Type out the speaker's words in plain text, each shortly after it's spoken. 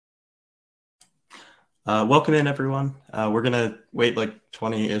Welcome in, everyone. We're gonna wait like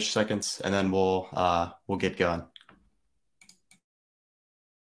 20-ish seconds, and then we'll get going.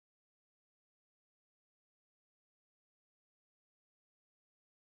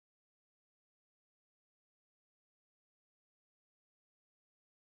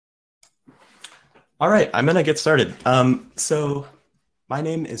 All right, I'm gonna get started. So my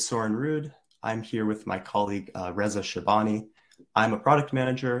name is Søren Rood. I'm here with my colleague Reza Shabani. I'm a product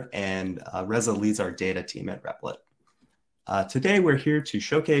manager, and Reza leads our data team at Replit. Today, we're here to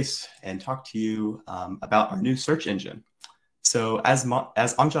showcase and talk to you about our new search engine. So as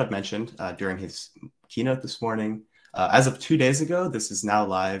Amjad mentioned during his keynote this morning, as of 2 days ago, this is now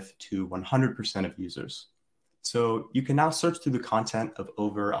live to 100% of users. So you can now search through the content of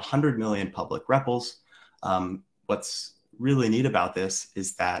over 100 million public REPLs. What's really neat about this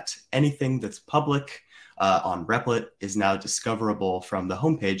is that anything that's public on Replit is now discoverable from the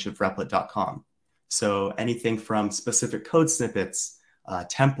homepage of replit.com. So anything from specific code snippets,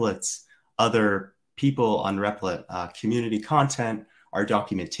 templates, other people on Replit, community content, our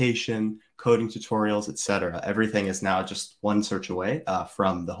documentation, coding tutorials, etc. Everything is now just one search away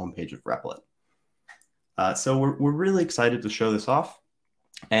from the homepage of Replit. So we're really excited to show this off.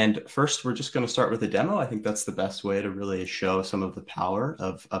 And first, we're just going to start with a demo. I think that's the best way to really show some of the power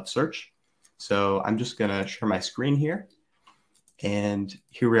of search. So I'm just going to share my screen here. And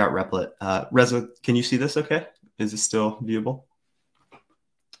here we are at Replit. Reza, can you see this okay? Is it still viewable?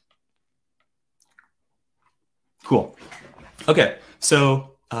 Cool. Okay,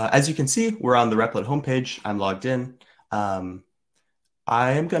 so as you can see, we're on the Replit homepage. I'm logged in. I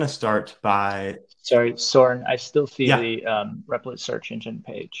am going to start by... Sorry, Søren, I still see the Replit search engine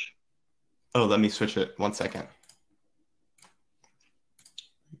page. Oh, let me switch it 1 second.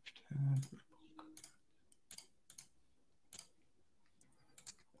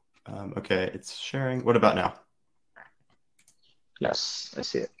 Okay, it's sharing. What about now? Yes, I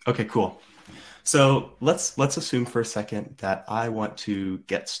see it. Okay, cool. So let's assume for a second that I want to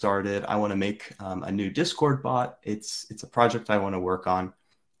get started. I want to make a new Discord bot. It's a project I want to work on,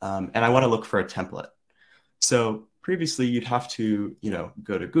 and I want to look for a template. So previously, you'd have to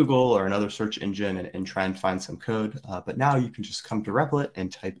go to Google or another search engine and try and find some code. But now you can just come to Replit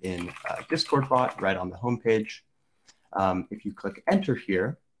and type in Discord bot right on the homepage. If you click Enter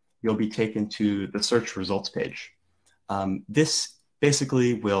here, you'll be taken to the search results page. This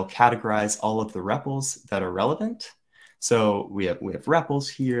basically will categorize all of the REPLs that are relevant. So we have REPLs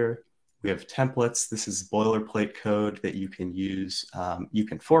here. We have templates. This is boilerplate code that you can use. You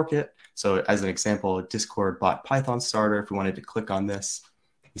can fork it. So as an example, Discord bot Python starter, if we wanted to click on this,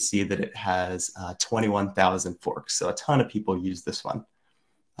 you see that it has 21,000 forks. So a ton of people use this one.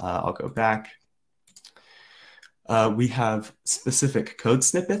 I'll go back. We have specific code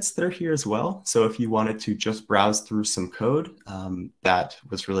snippets that are here as well. So if you wanted to just browse through some code that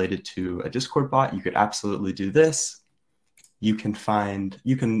was related to a Discord bot, you could absolutely do this. You can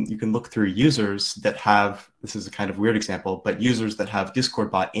look through users that have, this is a kind of weird example, but users that have Discord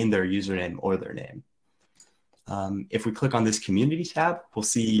bot in their username or their name. If we click on this community tab, we'll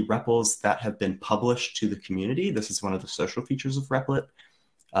see REPLs that have been published to the community. This is one of the social features of Replit.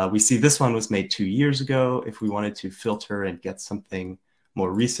 We see this one was made 2 years ago. If we wanted to filter and get something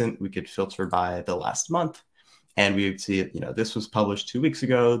more recent, we could filter by the last month. And we would see, this was published 2 weeks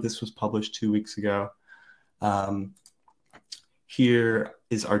ago. This was published 2 weeks ago. Here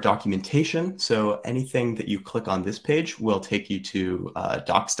is our documentation. So anything that you click on this page will take you to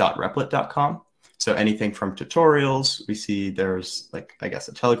docs.replit.com. So anything from tutorials, we see there's I guess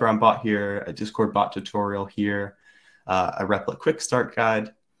a Telegram bot here, a Discord bot tutorial here, a Replit quick start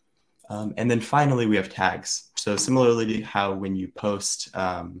guide. And then finally, we have tags. So similarly to how when you post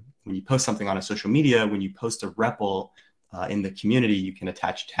something on a social media, when you post a REPL in the community, you can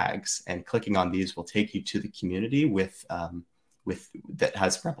attach tags, and clicking on these will take you to the community that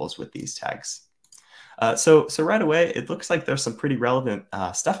has REPLs with these tags. So right away, it looks like there's some pretty relevant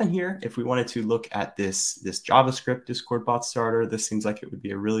stuff in here. If we wanted to look at this JavaScript Discord bot starter, this seems like it would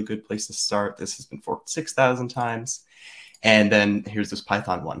be a really good place to start. This has been forked 6,000 times. And then here's this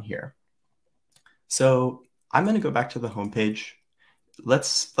Python one here. So I'm going to go back to the homepage.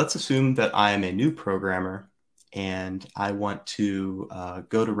 Let's assume that I am a new programmer and I want to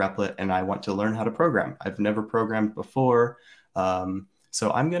go to Replit and I want to learn how to program. I've never programmed before.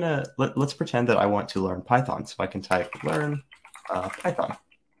 So I'm going to, let's pretend that I want to learn Python. So I can type learn Python.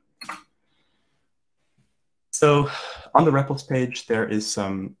 So on the REPLs page, there is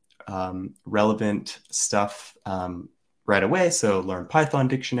some relevant stuff right away. So learn Python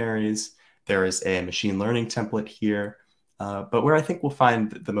dictionaries. There is a machine learning template here. But where I think we'll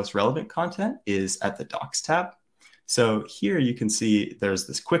find the most relevant content is at the Docs tab. So here you can see there's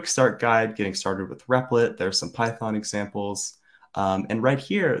this quick start guide, getting started with Replit. There's some Python examples. And right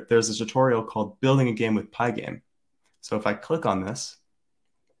here, there's a tutorial called Building a Game with Pygame. So if I click on this,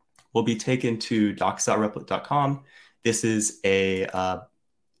 we'll be taken to docs.replit.com. This is a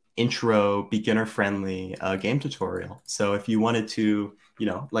intro, beginner-friendly game tutorial. So if you wanted to,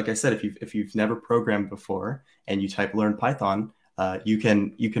 like I said, if you've never programmed before and you type "learn Python," you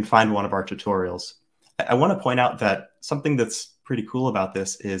can find one of our tutorials. I want to point out that something that's pretty cool about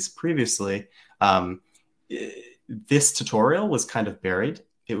this is previously this tutorial was kind of buried.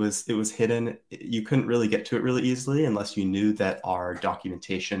 It was hidden. You couldn't really get to it really easily unless you knew that our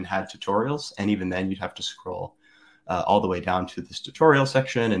documentation had tutorials, and even then you'd have to scroll all the way down to this tutorial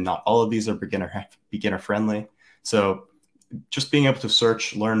section, and not all of these are beginner friendly. So just being able to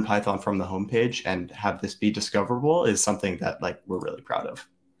search "learn Python" from the homepage and have this be discoverable is something that we're really proud of.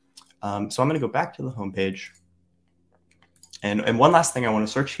 So I'm going to go back to the homepage. And one last thing I want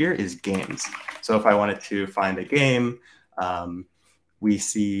to search here is games. So if I wanted to find a game, we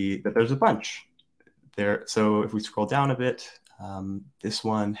see that there's a bunch there. So if we scroll down a bit, this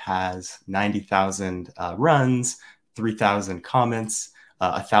one has 90,000 runs, 3,000 comments,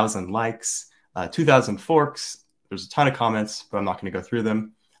 1,000 likes, 2,000 forks. There's a ton of comments, but I'm not going to go through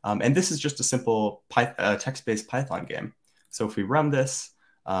them. And this is just a simple text-based Python game. So if we run this,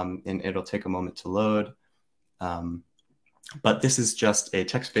 and it'll take a moment to load. But this is just a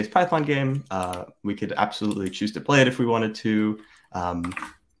text-based Python game. We could absolutely choose to play it if we wanted to.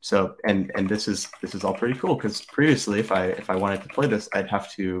 So this is all pretty cool, because previously, if I wanted to play this, I'd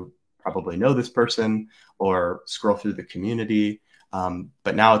have to probably know this person or scroll through the community.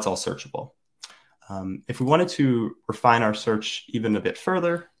 But now it's all searchable. If we wanted to refine our search even a bit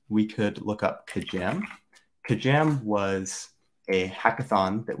further, we could look up Kajam. Kajam was a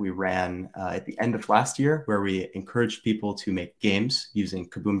hackathon that we ran at the end of last year, where we encouraged people to make games using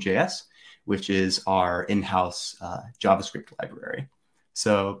Kaboom.js, which is our in-house JavaScript library.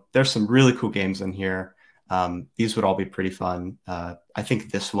 So there's some really cool games in here. These would all be pretty fun. I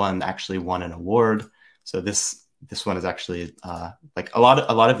think this one actually won an award. So this one is actually a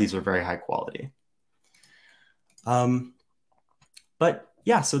lot of these are very high quality. But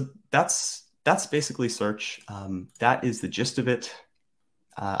yeah, so that's basically search. That is the gist of it.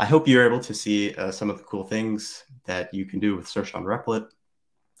 I hope you're able to see some of the cool things that you can do with search on Replit.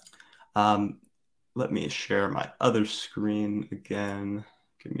 Let me share my other screen again.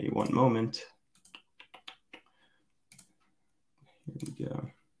 Give me one moment. Here we go.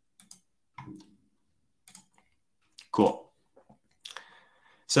 Cool.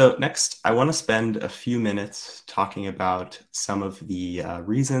 So next, I want to spend a few minutes talking about some of the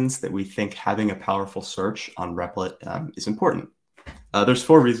reasons that we think having a powerful search on Replit is important. There's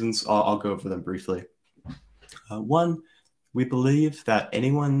 4 reasons. I'll go over them briefly. One, we believe that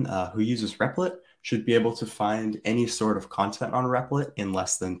anyone who uses Replit should be able to find any sort of content on Replit in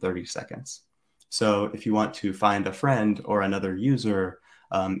less than 30 seconds. So if you want to find a friend or another user,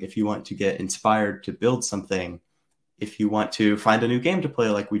 if you want to get inspired to build something, if you want to find a new game to play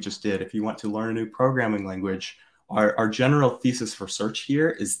like we just did, if you want to learn a new programming language, our general thesis for search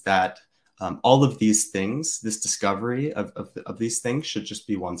here is that all of these things, this discovery of these things, should just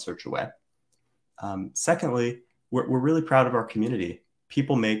be one search away. Secondly, we're really proud of our community.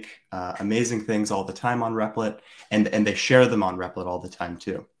 People make amazing things all the time on Replit, and they share them on Replit all the time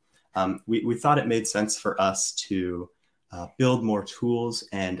too. We thought it made sense for us to build more tools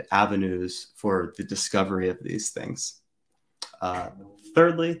and avenues for the discovery of these things.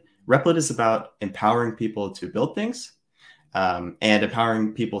 Thirdly, Replit is about empowering people to build things and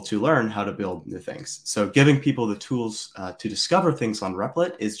empowering people to learn how to build new things. So giving people the tools to discover things on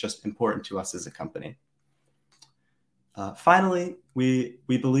Replit is just important to us as a company. Finally, we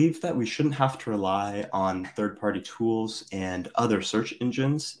believe that we shouldn't have to rely on third-party tools and other search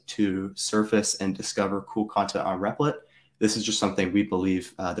engines to surface and discover cool content on Replit. This is just something we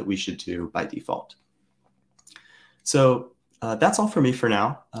believe that we should do by default. So that's all for me for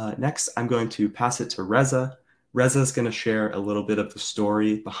now. Next, I'm going to pass it to Reza. Reza is going to share a little bit of the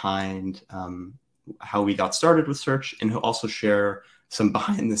story behind how we got started with search, and he'll also share some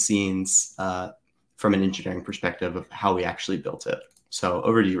behind the scenes from an engineering perspective of how we actually built it. So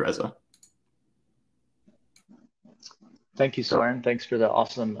over to you, Reza. Thank you, Søren. Thanks for the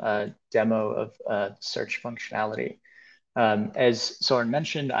awesome demo of search functionality. As Søren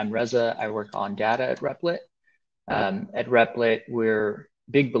mentioned, I'm Reza. I work on data at Replit. At Replit, we're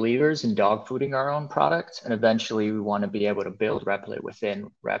big believers in dogfooding our own product, and eventually we want to be able to build Replit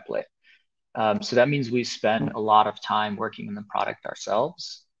within Replit. So that means we spend a lot of time working on the product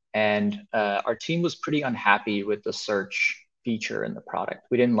ourselves. And our team was pretty unhappy with the search feature in the product.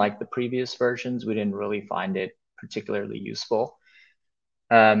 We didn't like the previous versions. We didn't really find it particularly useful.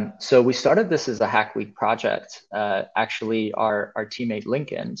 So we started this as a Hack Week project. Actually, our teammate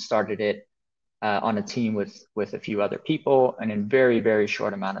Lincoln started it on a team with a few other people, and in very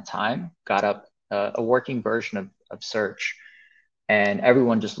short amount of time, got up a working version of Search. And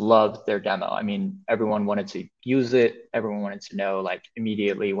everyone just loved their demo. I mean, everyone wanted to use it. Everyone wanted to know like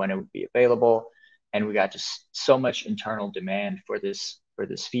immediately when it would be available. And we got just so much internal demand for this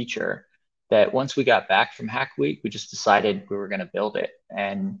feature that once we got back from Hack Week, we just decided we were going to build it.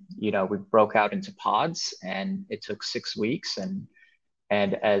 And we broke out into pods, and it took 6 weeks. And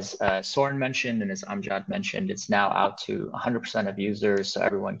as Søren mentioned, and as Amjad mentioned, it's now out to 100% of users, so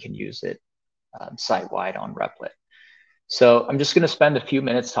everyone can use it site-wide on Replit. So I'm just going to spend a few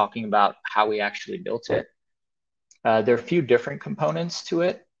minutes talking about how we actually built it. There are a few different components to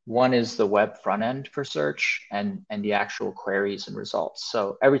it. One is the web front end for search and the actual queries and results.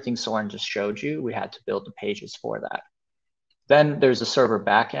 So everything Søren just showed you, we had to build the pages for that. Then there's a server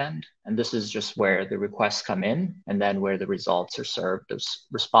backend, and this is just where the requests come in and then where the results are served as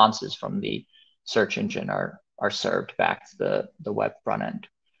responses from the search engine are served back to the web front end.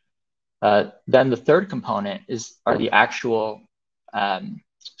 Then the third component are the actual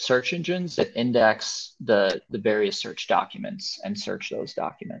search engines that index the various search documents and search those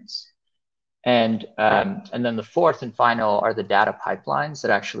documents. And then the fourth and final are the data pipelines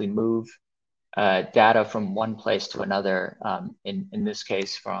that actually move data from one place to another, in this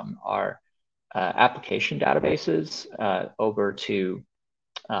case, from our application databases over to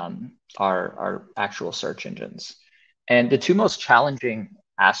our actual search engines. And the two most challenging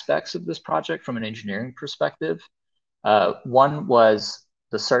aspects of this project from an engineering perspective, one was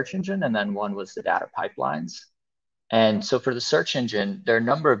the search engine, and then one was the data pipelines. And so for the search engine, there are a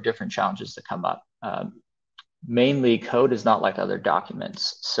number of different challenges that come up. Mainly, code is not like other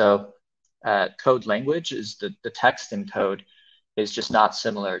documents. So code language is the text in code is just not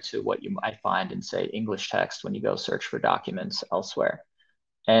similar to what you might find in, say, English text when you go search for documents elsewhere.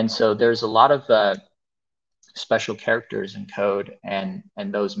 And so there's a lot of special characters in code, and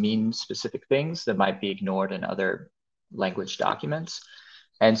those mean specific things that might be ignored in other language documents.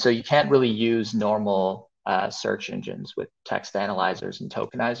 And so you can't really use normal search engines with text analyzers and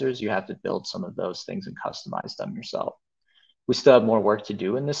tokenizers. You have to build some of those things and customize them yourself. We still have more work to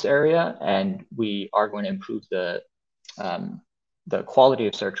do in this area, and we are going to improve the quality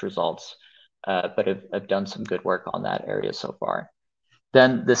of search results, but have done some good work on that area so far.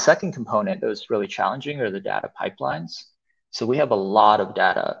 Then the second component that was really challenging are the data pipelines. So we have a lot of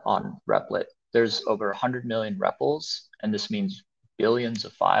data on Replit. There's over 100 million REPLs, and this means billions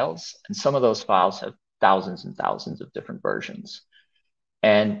of files. And some of those files have thousands and thousands of different versions.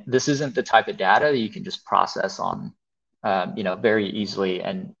 And this isn't the type of data that you can just process on, very easily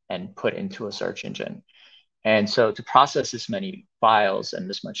and put into a search engine. And so to process this many files and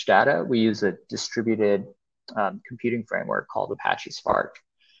this much data, we use a distributed computing framework called Apache Spark.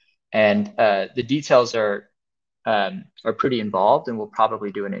 And the details are pretty involved, and we'll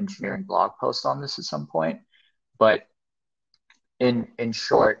probably do an engineering blog post on this at some point. But in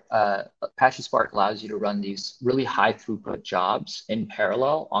short, Apache Spark allows you to run these really high throughput jobs in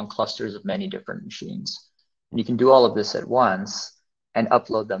parallel on clusters of many different machines. And you can do all of this at once and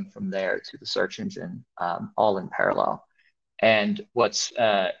upload them from there to the search engine, all in parallel. And what's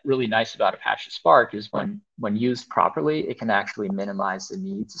really nice about Apache Spark is when used properly, it can actually minimize the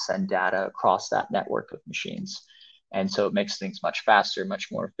need to send data across that network of machines. And so it makes things much faster,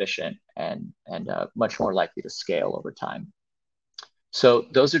 much more efficient, and much more likely to scale over time. So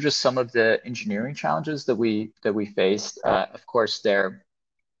those are just some of the engineering challenges that we faced. Of course,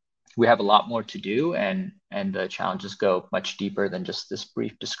 we have a lot more to do, and the challenges go much deeper than just this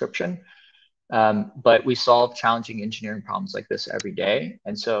brief description. But we solve challenging engineering problems like this every day.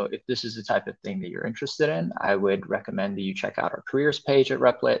 And so if this is the type of thing that you're interested in, I would recommend that you check out our careers page at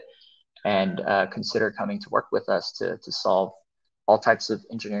Replit and consider coming to work with us to solve all types of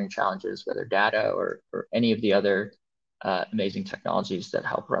engineering challenges, whether data or any of the other amazing technologies that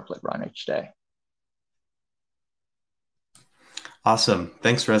help Replit run each day. Awesome.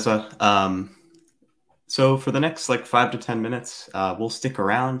 Thanks, Reza. So for the next 5 to 10 minutes, we'll stick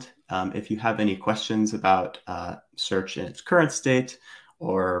around. If you have any questions about search in its current state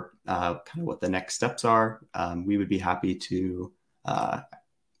or kind of what the next steps are, we would be happy to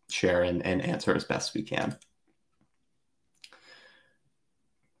share and answer as best we can.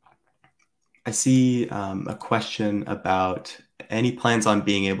 I see a question about any plans on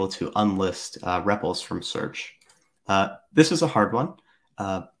being able to unlist REPLs from search. This is a hard one.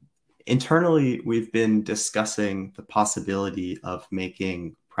 Internally, we've been discussing the possibility of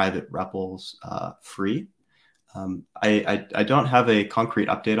making private REPLs free. I don't have a concrete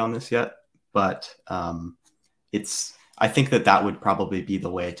update on this yet, but I think that would probably be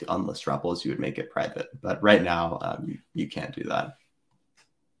the way to unlist REPLs. You would make it private, but right now you can't do that.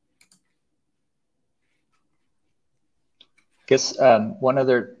 I guess one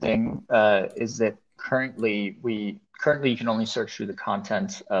other thing is that currently you can only search through the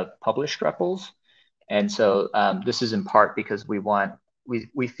contents of published REPLs, and so this is in part because we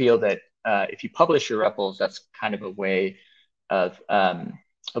feel that if you publish your REPLs, that's kind of a way of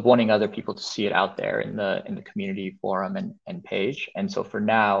wanting other people to see it out there in the community forum and page. And so for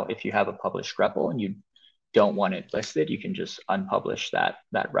now, if you have a published REPL and you don't want it listed, you can just unpublish that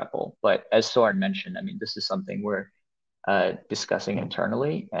REPL. But as Søren mentioned, I mean, this is something we're discussing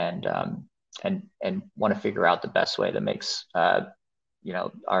internally and want to figure out the best way that makes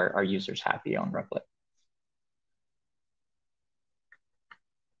our users happy on Replit.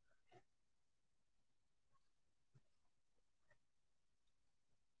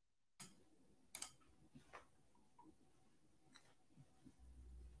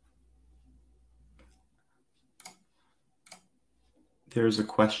 There's a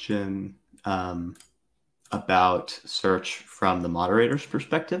question about search from the moderator's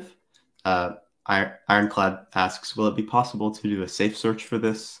perspective. Ironclad asks, will it be possible to do a safe search for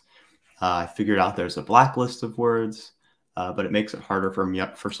this? I figured out there's a blacklist of words, but it makes it harder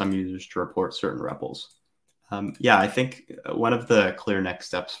for some users to report certain REPLs. Yeah, I think one of the clear next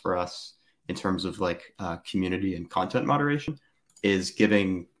steps for us in terms of like community and content moderation is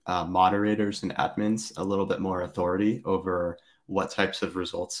giving moderators and admins a little bit more authority over what types of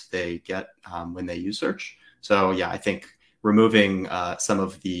results they get when they use search. So yeah, I think removing some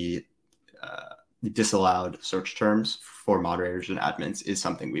of the disallowed search terms for moderators and admins is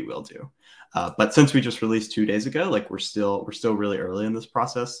something we will do. But since we just released 2 days ago, like we're still really early in this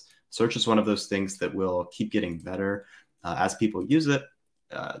process. Search is one of those things that will keep getting better as people use it.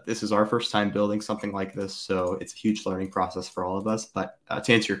 This is our first time building something like this, so it's a huge learning process for all of us. But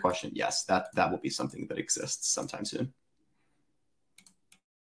to answer your question, yes, that will be something that exists sometime soon.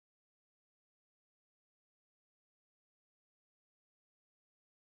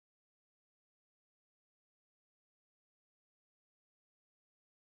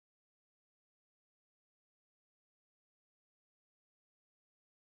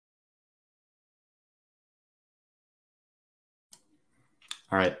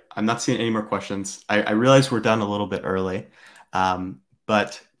 All right, I'm not seeing any more questions. I realize we're done a little bit early,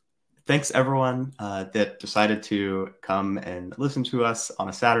 but thanks everyone that decided to come and listen to us on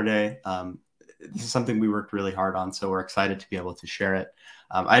a Saturday. This is something we worked really hard on, so we're excited to be able to share it.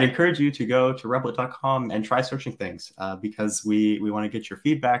 I'd encourage you to go to replit.com and try searching things because we want to get your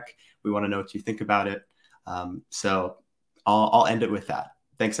feedback. We want to know what you think about it. So I'll end it with that.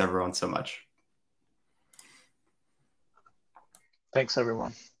 Thanks everyone so much. Thanks,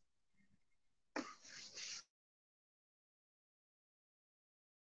 everyone.